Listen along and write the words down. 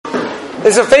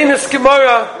There's a famous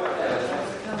Gemara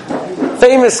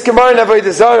in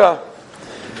Avodah Zarah,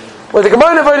 where the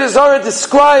Gemara in Avodah Zarah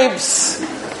describes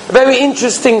a very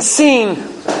interesting scene.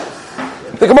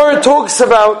 The Gemara talks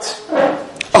about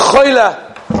a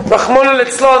choila, Rachmana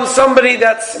litzlan, somebody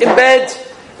that's in bed,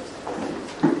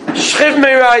 Shchiv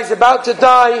Meira is about to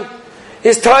die,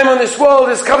 his time on this world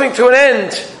is coming to an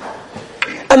end,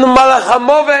 and the Malach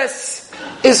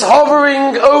HaMoves is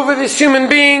hovering over this human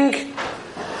being.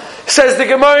 Says the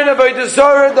Gemara in Avodah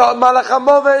Zarah, the Malach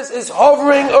HaMoves is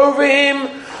hovering over him,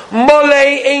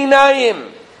 Molei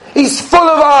Einayim. He's full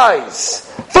of eyes,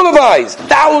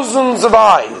 thousands of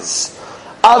eyes.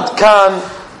 Ad kan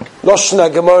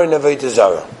Loshna Gemara in Avodah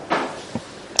Zarah.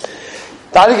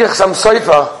 The Heilige Chassam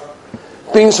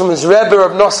Sofer brings from his Rebbe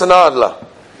of Nosson Adler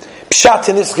pshat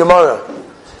in this Gemara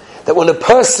that when a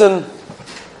person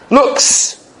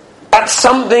looks at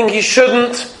something he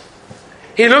shouldn't,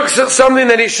 he looks at something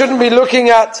that he shouldn't be looking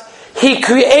at, he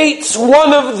creates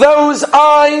one of those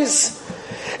eyes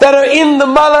that are in the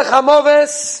Malach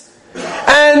HaMoves,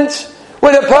 and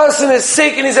when a person is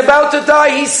sick and is about to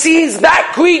die, he sees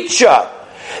that creature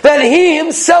that he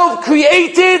himself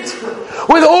created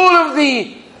with all of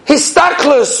the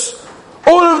histaklus,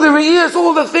 all of the re'iyas,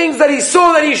 all the things that he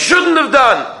saw that he shouldn't have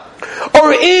done,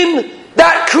 or in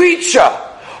that creature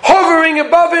hovering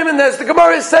above him, and as the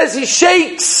Gemara says, he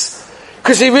shakes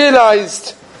because he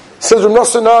realized, says Rav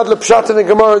Nosson Adler pshat in the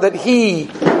Gemara, that he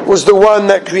was the one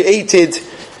that created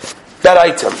that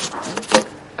item.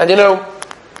 And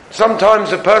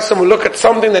sometimes a person will look at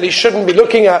something that he shouldn't be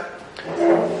looking at,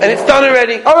 and it's done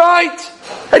already. Alright,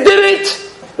 I did it.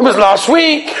 It was last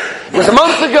week, it was a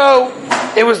month ago,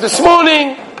 it was this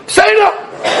morning. Say it up.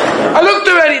 I looked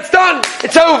already, it's done,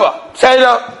 it's over. Say it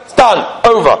up, it's done,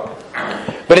 over.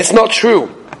 But it's not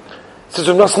true. Says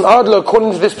Rav Nosson Adler,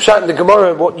 according to this pshat in the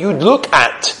Gemara, what you look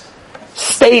at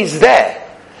stays there.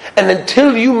 And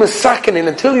until you masakin it,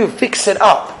 until you fix it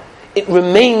up, it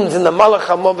remains in the Malach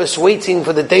HaMoves waiting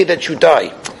for the day that you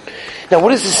die. Now what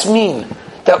does this mean?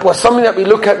 That something that we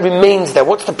look at remains there.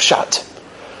 What's the pshat?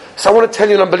 So I want to tell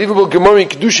you an unbelievable Gemara in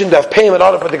Kedushin Daf Pei and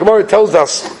Aleph, but the Gemara tells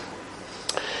us,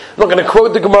 I'm not going to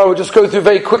quote the Gemara, we'll just go through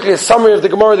very quickly a summary of the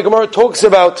Gemara. The Gemara talks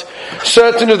about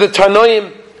certain of the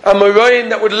Tanoim and Moraim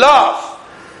that would laugh.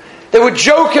 They would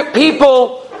joke at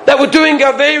people that were doing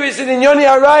Averis and Inyoni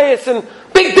Arayas, and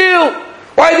big deal,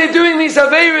 why are they doing these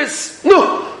Averis?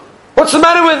 No, what's the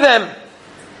matter with them?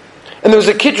 And there was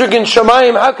a Kitrug in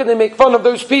Shamayim, how can they make fun of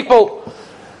those people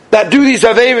that do these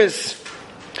Averis?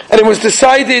 And it was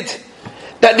decided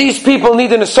that these people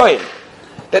need an Asayim.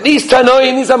 That these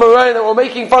Tanoim, these Amoraim that were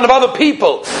making fun of other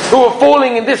people who were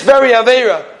falling in this very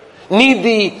Avera need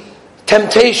the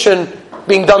temptation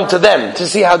being done to them to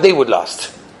see how they would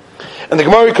last. And the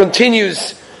Gemara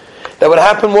continues that what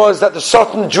happened was that the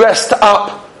Satan dressed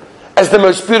up as the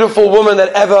most beautiful woman that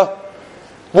ever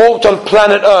walked on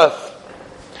planet Earth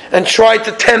and tried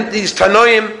to tempt these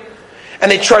Tanoim,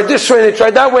 and they tried this way and they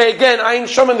tried that way again, Ayin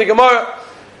Shom in the Gemara,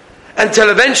 until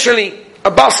eventually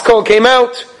a bus call came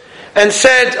out and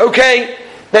said, okay,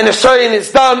 then the Soyin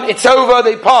is done, it's over,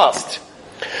 they passed.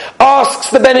 Asks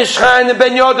the Ben Ish Chai and the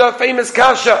Ben Yoda, famous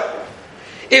Kasha,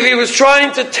 if he was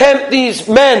trying to tempt these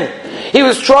men, he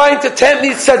was trying to tempt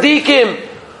these tzaddikim,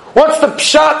 what's the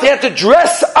pshat? They had to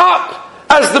dress up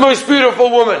as the most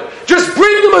beautiful woman. Just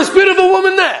bring the most beautiful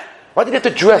woman there. Why did they have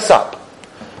to dress up?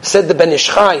 Said the Ben Ish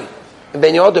Chai, the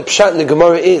Ben Yoda pshat in the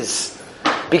Gemara is,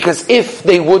 because if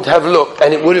they would have looked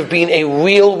and it would have been a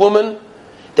real woman,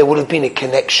 there would have been a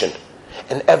connection,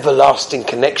 an everlasting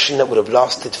connection that would have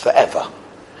lasted forever.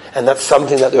 And that's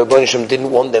something that the Rebbeinu Shem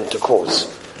didn't want them to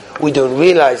cause. We don't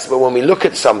realize, but when we look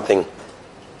at something,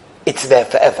 it's there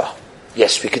forever.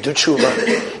 Yes, we could do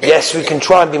tshuva. Yes, we can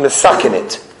try and be masakin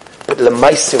it, but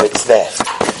l'maisa it's there.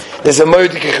 There's a Moed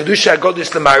Kedusha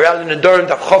Agodis l'Maral in the Dorim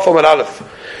Daf Chof Amud Aleph,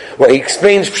 where he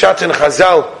explains pshat in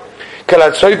Chazal,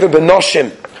 Kalat Soifer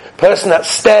Benoshim, person that's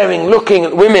staring, looking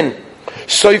at women.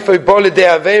 Soifer Bole de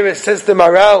Averes, says the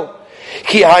Maral,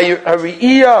 Ki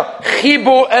ha'ri'iyah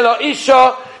chibu ela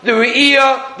isha. The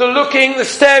re'iyah, the looking, the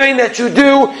staring that you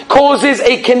do causes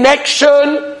a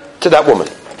connection to that woman.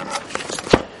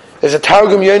 There's a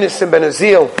Targum Yonis in Ben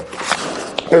Azil,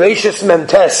 Bereshis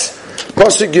Memtes,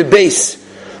 Pasuk Yud Beis.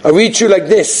 I'll read you like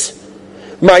this: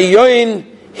 Mayoin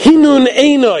hinun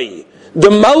einoi, the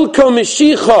malka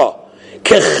meshicha,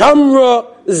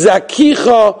 kechamra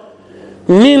zakicha,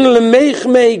 min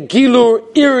lemechme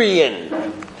gilur irian.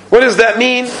 What does that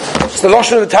mean? It's the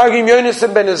Lashon of the Targum Yonis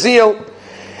in Ben Azil.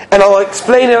 And I'll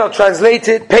explain it, I'll translate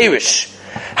it, Perish.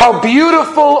 How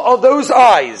beautiful are those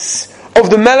eyes of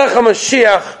the Melech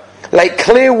HaMashiach, like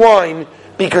clear wine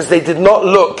because they did not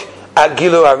look at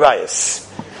Gilu Arayas.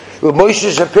 Rav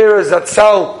Moshe Shapiro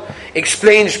Zatzal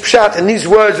explains Pshat in these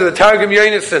words of the Targum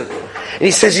Yonason. And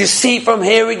he says, you see from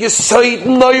here a Yesoid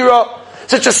Noira,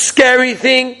 such a scary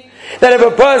thing, that if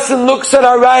a person looks at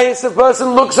Arayas, if a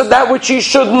person looks at that which he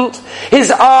shouldn't,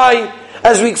 his eye,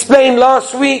 as we explained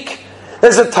last week,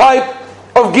 there's a type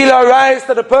of Gil Arayas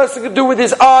that a person can do with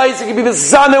his eyes. He can be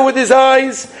Zana with his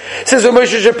eyes. Says Rav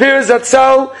Moshe Shapiro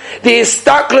Zatzal, the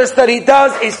istaklis that he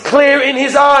does is clear in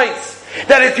his eyes.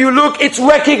 That if you look, it's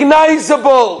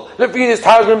recognizable. Look in his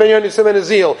Targum Ben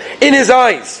Yonah in his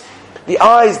eyes. The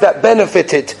eyes that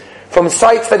benefited from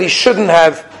sights that he shouldn't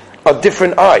have are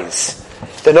different eyes.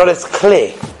 They're not as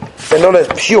clear. They're not as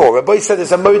pure. Rabbi said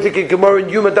there's a Moedik in Gemara in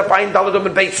Yuma Dafayin Daladom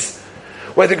and Beis,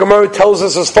 where the Gemara tells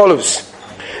us as follows.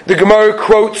 The Gemara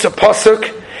quotes a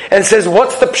pasuk and says,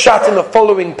 what's the pshat in the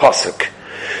following pasuk?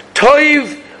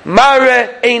 Toiv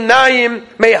mare einayim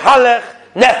mehalech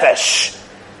nefesh.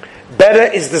 Better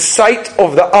is the sight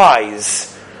of the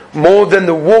eyes more than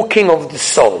the walking of the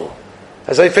soul.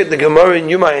 As I fit the Gemara in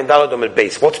Yuma and Daladom at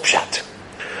Beis. What's pshat?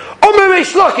 Omer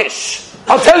Reish Lakish.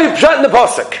 I'll tell you pshat in the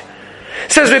pasuk.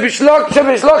 Says Reish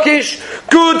Lakish,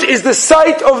 good is the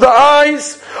sight of the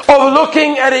eyes of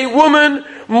looking at a woman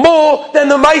more than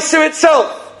the Meiser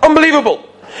itself. Unbelievable.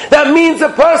 That means a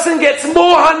person gets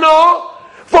more hana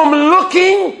from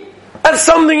looking at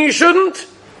something he shouldn't,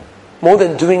 more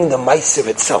than doing the Meiser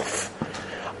itself.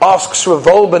 Asks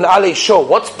Revolve ben Ali Shor,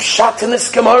 what's pshat in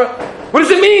this Gemara? What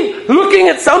does it mean? Looking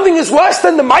at something is worse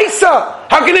than the Meiser.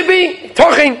 How can it be?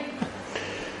 Tochin.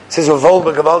 Says Revolve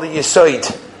ben Gavaldi Yesoid,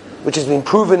 which has been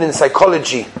proven in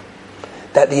psychology,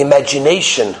 that the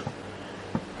imagination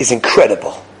is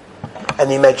incredible. And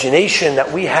the imagination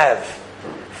that we have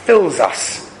fills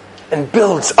us and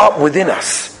builds up within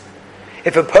us.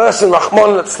 If a person,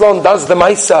 Rahman al-Islam, does the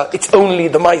Maisa, it's only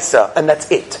the Maisa, and that's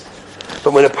it.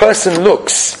 But when a person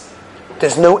looks,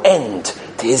 there's no end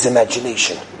to his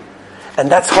imagination. And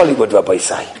that's Hollywood, Rabbi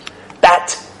Say.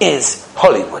 That is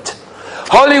Hollywood.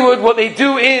 Hollywood, what they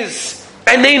do is,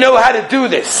 and they know how to do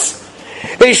this,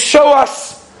 they show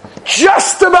us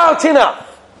just about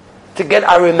enough to get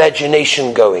our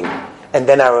imagination going. And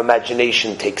then our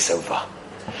imagination takes over.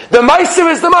 The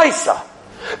Maisa is the Maisa.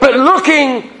 But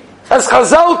looking, as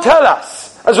Chazal tell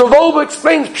us, as Rav Olber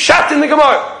explains, Pshat in the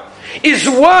Gemara, is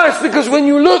worse because when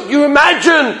you look, you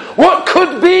imagine what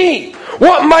could be,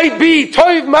 what might be.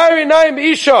 Toiv Marinaim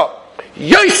Isha,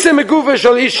 Yosem Meguva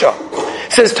Shal Isha.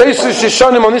 Says Tosfos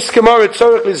Yeshanim on this Gemara,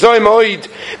 Tzorech Lizoim Oid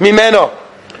Mimeno.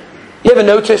 You ever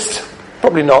noticed?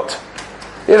 Probably not.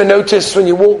 You ever noticed when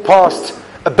you walk past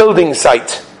a building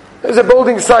site? There's a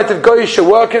building site of Goyish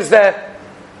workers there,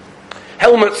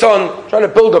 helmets on, trying to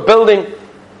build a building,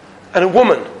 and a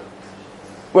woman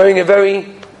wearing a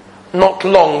very not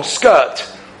long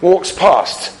skirt walks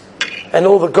past, and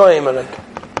all the goyim are like,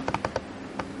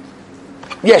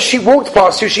 yes, she walked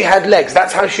past you, she had legs,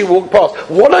 that's how she walked past.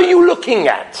 What are you looking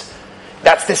at?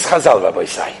 That's this Chazal, Rabbi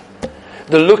Say.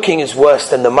 The looking is worse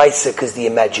than the Maisa because the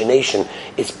imagination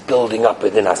is building up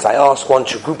within us. I asked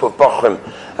once a group of Bochrim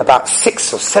about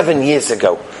 6 or 7 years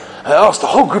ago. I asked a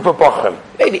whole group of Bochrim,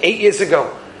 maybe 8 years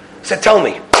ago. I said, tell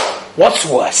me, what's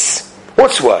worse?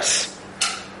 What's worse?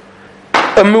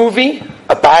 A movie,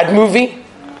 a bad movie,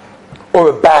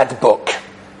 or a bad book?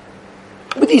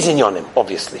 With these inyanim,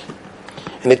 obviously.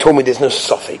 And they told me there's no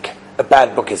suffix. A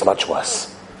bad book is much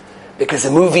worse. Because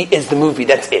the movie is the movie,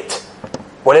 that's it.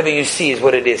 Whatever you see is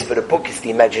what it is, but a book is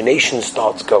the imagination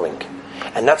starts going.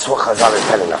 And that's what Chazal is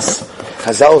telling us.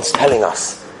 Chazal is telling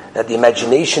us that the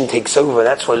imagination takes over,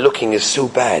 that's why looking is so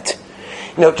bad.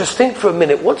 You know, just think for a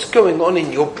minute, what's going on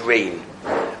in your brain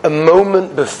a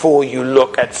moment before you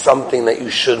look at something that you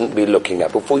shouldn't be looking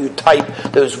at, before you type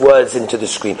those words into the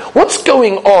screen? What's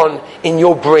going on in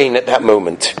your brain at that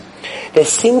moment? There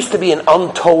seems to be an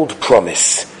untold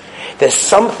promise. There's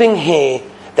something here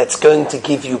that's going to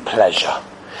give you pleasure.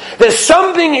 There's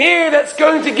something here that's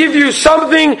going to give you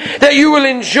something that you will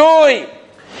enjoy.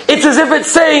 It's as if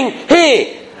it's saying,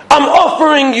 hey, I'm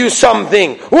offering you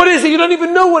something. What is it? You don't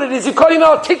even know what it is. You can't even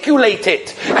articulate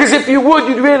it. Because if you would,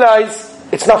 you'd realize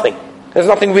it's nothing. There's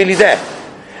nothing really there.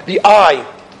 The eye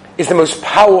is the most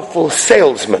powerful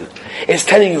salesman. It's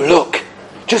telling you, look,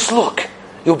 just look.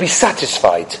 You'll be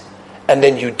satisfied. And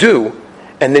then you do,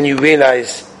 and then you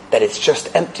realize that it's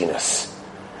just emptiness.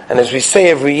 And as we say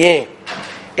every year,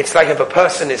 it's like if a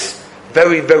person is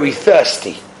very, very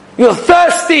thirsty. You're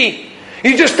thirsty!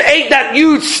 You just ate that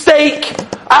huge steak.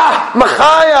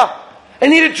 Machaya! I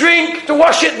need a drink to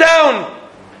wash it down.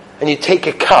 And you take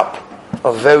a cup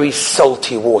of very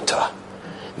salty water.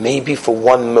 Maybe for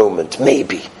one moment,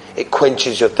 maybe, it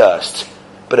quenches your thirst.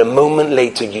 but a moment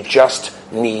later you just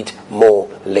need more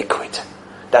liquid.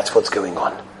 That's what's going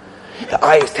on. The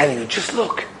eye is telling you, just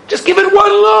look. Just give it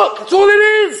one look. That's all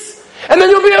it is. And then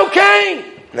you'll be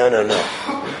okay. No.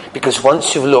 Because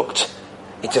once you've looked,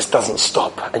 it just doesn't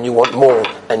stop. And you want more,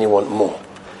 and you want more.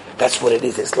 That's what it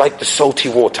is. It's like the salty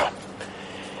water.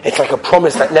 It's like a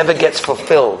promise that never gets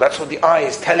fulfilled. That's what the eye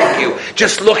is telling you.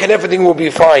 Just look and everything will be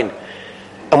fine.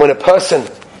 And when a person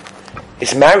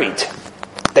is married,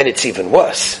 then it's even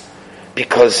worse.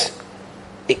 Because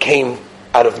it came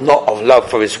out of not of love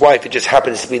for his wife. It just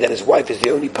happens to be that his wife is the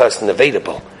only person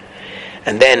available.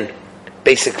 And then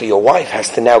basically your wife has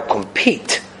to now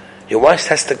compete. Your wife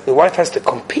has to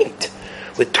compete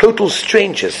with total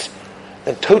strangers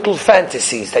and total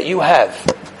fantasies that you have,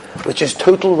 which is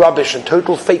total rubbish and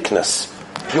total fakeness.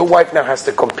 Your wife now has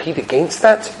to compete against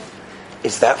that.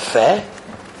 Is that fair?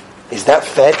 Is that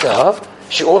fair to her?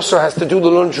 She also has to do the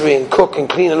laundry and cook and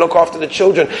clean and look after the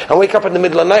children and wake up in the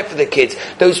middle of the night for the kids.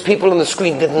 Those people on the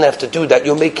screen didn't have to do that.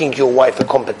 You're making your wife a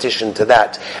competition to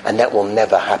that, and that will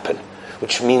never happen.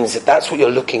 Which means that that's what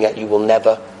you're looking at, you will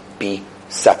never be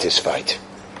satisfied.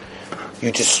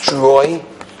 You destroy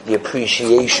the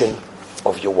appreciation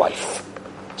of your wife.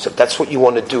 So if that's what you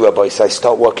want to do, Rabbi Say,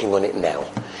 start working on it now.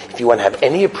 If you want to have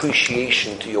any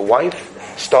appreciation to your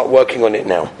wife, start working on it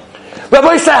now.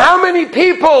 Rabbi Say, how many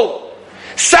people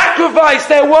sacrifice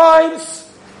their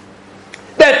wives,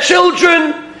 their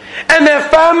children, and their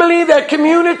family, their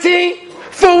community,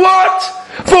 for what?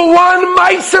 For one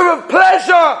miser of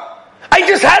pleasure. I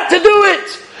just had to do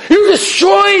it. You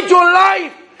destroyed your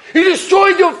life. You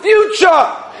destroyed your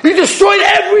future. You destroyed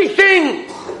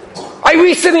everything. I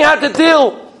recently had to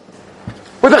deal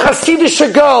with a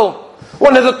Hasidic girl,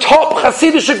 one of the top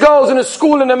Hasidic girls in a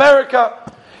school in America.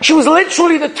 She was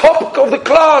literally the top of the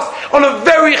class on a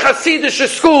very Hasidic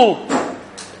school.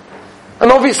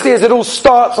 And obviously, as it all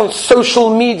starts on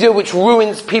social media, which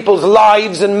ruins people's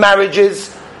lives and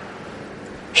marriages,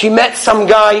 she met some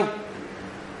guy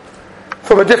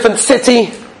from a different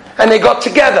city, and they got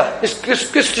together. This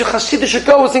Hasidic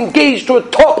girl was engaged to a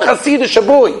top Hasidic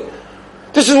boy.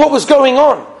 This is what was going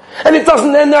on. And it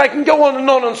doesn't end there. I can go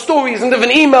on stories and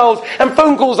different emails and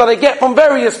phone calls that I get from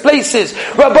various places.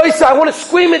 Rabbi said, I want to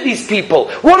scream at these people.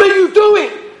 What are you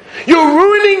doing? You're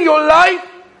ruining your life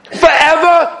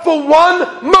forever for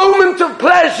one moment of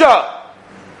pleasure.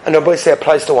 And Rabbi said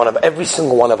applies to every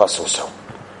single one of us also.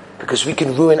 Because we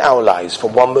can ruin our lives for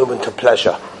one moment of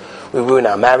pleasure. We ruin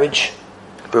our marriage,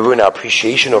 we ruin our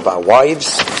appreciation of our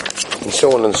wives, and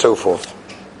so on and so forth.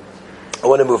 I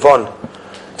want to move on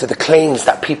to the claims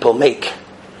that people make.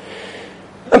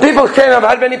 And people claim, I've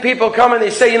had many people come and they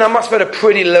say, I must be at a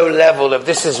pretty low level if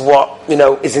this is what,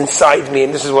 is inside me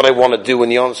and this is what I want to do. And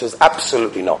the answer is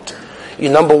absolutely not.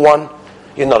 You're number one,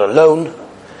 you're not alone.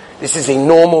 This is a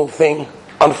normal thing.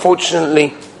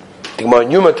 Unfortunately, the Gemara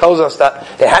in Yuma tells us that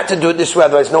they had to do it this way,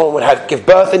 otherwise no one would give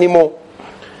birth anymore.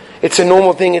 It's a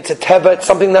normal thing, it's a teva, it's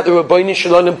something that the Rabbeinu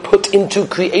Shalom put into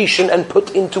creation and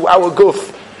put into our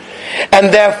guf.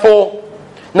 And therefore,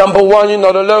 number one, you're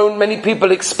not alone. Many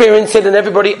people experience it, and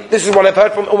everybody, this is what I've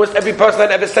heard from almost every person that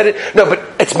ever said it. No, but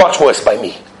it's much worse by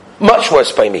me. Much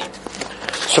worse by me.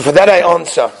 So for that I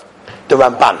answer the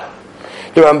Ramban.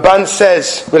 The Ramban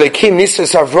says, V'leikim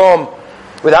Nisas Avram,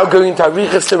 without going into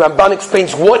Arichas, the Ramban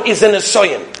explains what is an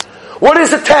asoyan. What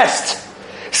is a test?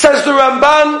 Says the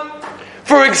Ramban,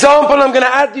 for example, I'm going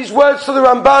to add these words to the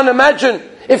Ramban. Imagine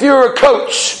if you're a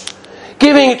coach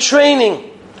giving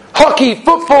training, hockey,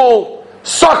 football,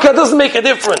 soccer, doesn't make a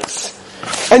difference.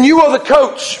 And you are the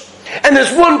coach. And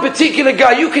there's one particular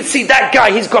guy, you can see that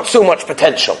guy, he's got so much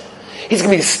potential. He's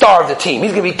going to be the star of the team.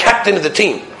 He's going to be captain of the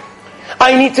team.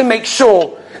 I need to make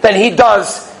sure that he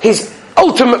does his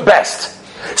ultimate best.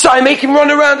 So I make him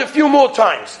run around a few more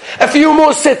times, a few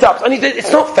more sit-ups. And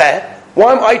it's not fair.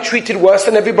 Why am I treated worse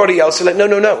than everybody else? So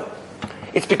no.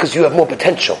 It's because you have more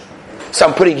potential. So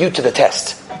I'm putting you to the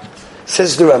test.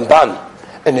 Says the Ramban,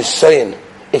 and his saying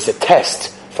is a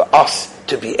test for us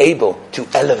to be able to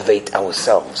elevate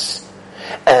ourselves.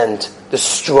 And the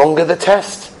stronger the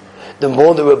test, the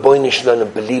more the Rabbeinu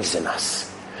Shalom believes in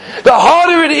us. The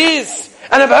harder it is,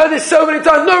 and I've heard this so many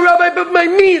times, no Rabbi, but by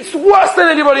me it's worse than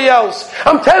anybody else.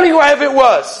 I'm telling you I have it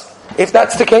worse. If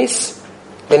that's the case,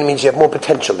 then it means you have more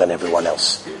potential than everyone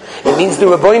else. It means the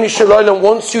Rabbeinu Shalom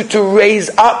wants you to raise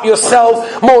up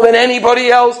yourself more than anybody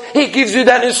else. He gives you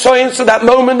that nisayon, so that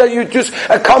moment that you just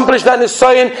accomplish that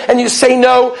nisayon, and you say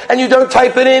no, and you don't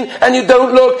type it in, and you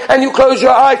don't look, and you close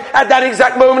your eyes, at that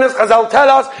exact moment, as Chazal tell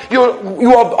us, you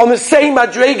are on the same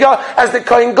madrega as the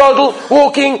Kohen Gadol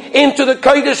walking into the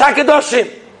Kodesh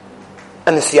HaKadoshim.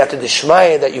 And the siyata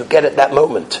d'shmaya that you get at that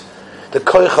moment, the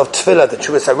koich of tefillah that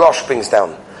Shuvas HaRosh brings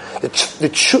down. The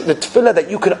tefillah that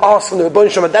you can ask from the Rebbeinu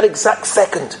Shalom at that exact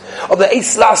second of the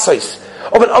Eis Lasos,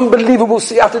 of an unbelievable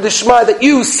Siyata D'Shmaya, that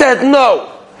you said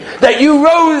no, that you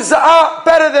rose up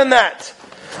better than that.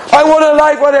 I want a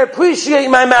life where I appreciate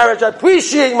my marriage, I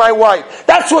appreciate my wife.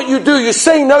 That's what you do. You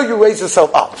say no, you raise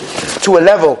yourself up to a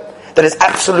level that is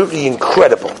absolutely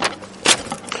incredible.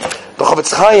 The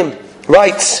Chofetz Chaim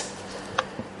writes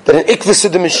that in Ikvus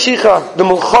of the Mashiach, the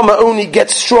Mulchama only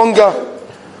gets stronger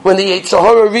when the Yetzer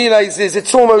Hara realizes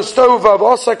it's almost over.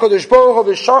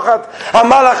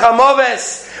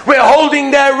 We're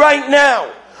holding there right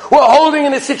now. We're holding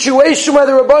in a situation where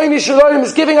the Rabbeinu Shalom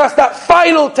is giving us that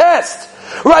final test.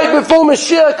 Right before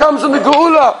Mashiach comes on the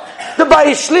Geula, the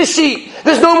Bayis Shlishi,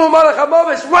 there's no more Malach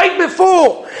HaMoves. Right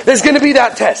before, there's going to be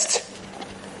that test.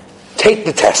 Take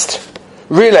the test.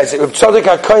 Realize it. Reb Tzadok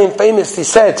HaKohen famously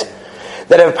said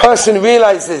that if a person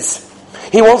realizes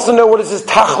he wants to know what is his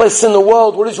tachlis in the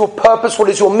world, what is your purpose, what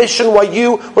is your mission, why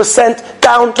you were sent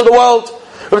down to the world.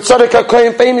 Reb Tzadok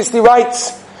HaKohen famously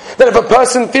writes that if a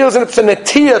person feels an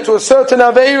netia to a certain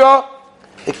aveira,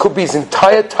 it could be his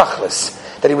entire tachlis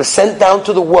that he was sent down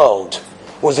to the world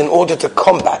was in order to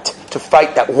combat, to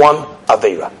fight that one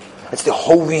aveira. That's the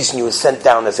whole reason you were sent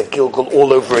down as a Gilgal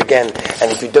all over again. And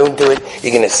if you don't do it,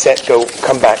 you're going to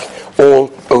come back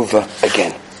all over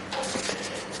again.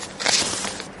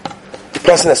 The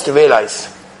person has to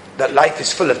realize that life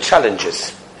is full of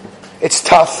challenges. It's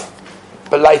tough,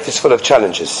 but life is full of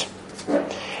challenges.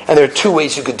 And there are two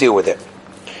ways you could deal with it.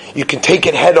 You can take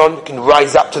it head on, you can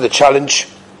rise up to the challenge,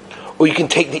 or you can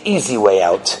take the easy way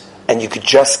out, and you could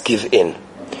just give in.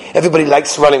 Everybody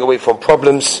likes running away from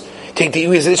problems. Take the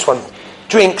easy. This one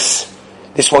drinks,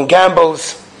 this one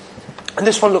gambles, and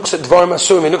this one looks at Dvarim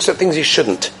Asurim, he looks at things he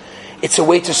shouldn't. It's a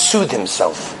way to soothe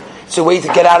himself. It's a way to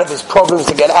get out of his problems,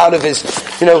 to get out of his,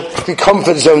 the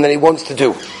comfort zone that he wants to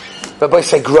do. But I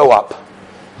say, grow up.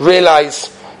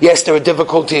 Realize, yes, there are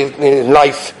difficulties in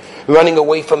life. Running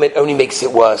away from it only makes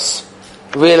it worse.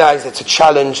 Realize it's a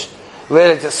challenge.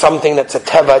 Realize it's something that's a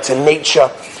teva, it's a nature.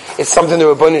 It's something the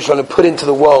Rebbeinu is trying to put into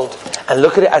the world. And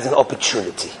look at it as an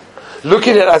opportunity. Look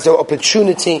at it as an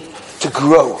opportunity to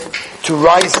grow, to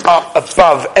rise up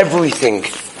above everything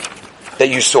that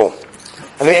you saw.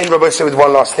 And let me end, Rabbi, say with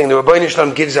one last thing. The Rebbeinu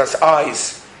Shalom gives us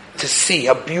eyes to see,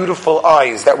 how beautiful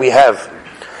eyes that we have.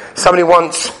 Somebody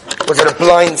once was at a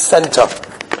blind center,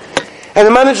 and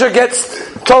the manager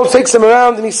takes him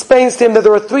around, and he explains to him that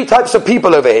there are three types of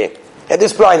people over here at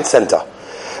this blind center.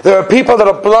 There are people that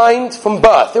are blind from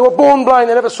birth. They were born blind,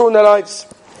 they never saw in their lives.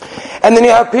 And then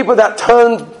you have people that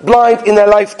turned blind in their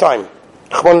lifetime.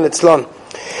 And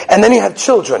then you have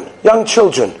children, young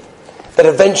children, that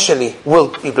eventually will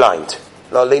be blind.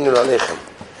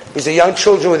 These are young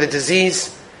children with a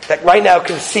disease that right now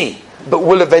can see, but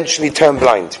will eventually turn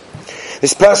blind.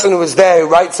 This person who was there,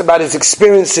 who writes about his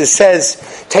experiences,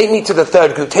 says, take me to the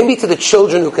third group. Take me to the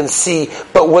children who can see,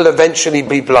 but will eventually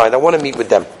be blind. I want to meet with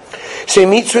them. So he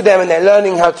meets with them, and they're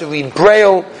learning how to read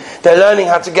Braille. They're learning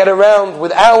how to get around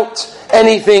without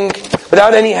anything,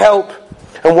 without any help.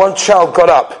 And one child got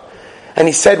up, and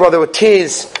he said, while there were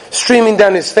tears streaming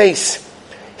down his face,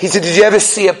 he said, did you ever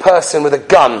see a person with a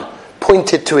gun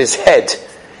pointed to his head?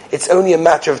 It's only a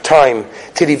matter of time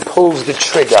till he pulls the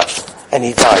trigger and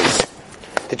he dies.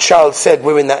 The child said,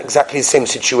 we're in that exactly the same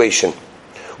situation.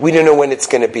 We don't know when it's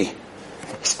going to be.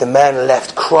 The man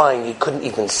left crying, he couldn't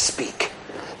even speak.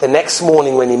 The next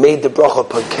morning when he made the bracha,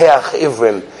 Pakeach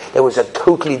Ivrim, there was a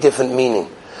totally different meaning.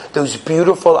 Those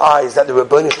beautiful eyes that the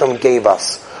Rebbeinu Shalom gave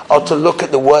us are to look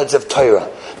at the words of Torah,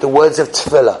 the words of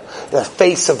Tefillah, the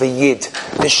face of a Yid,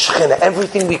 the Shechina,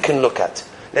 everything we can look at.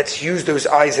 Let's use those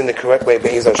eyes in the correct way.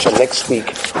 Be'ez Hashem. Next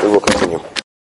week we will continue.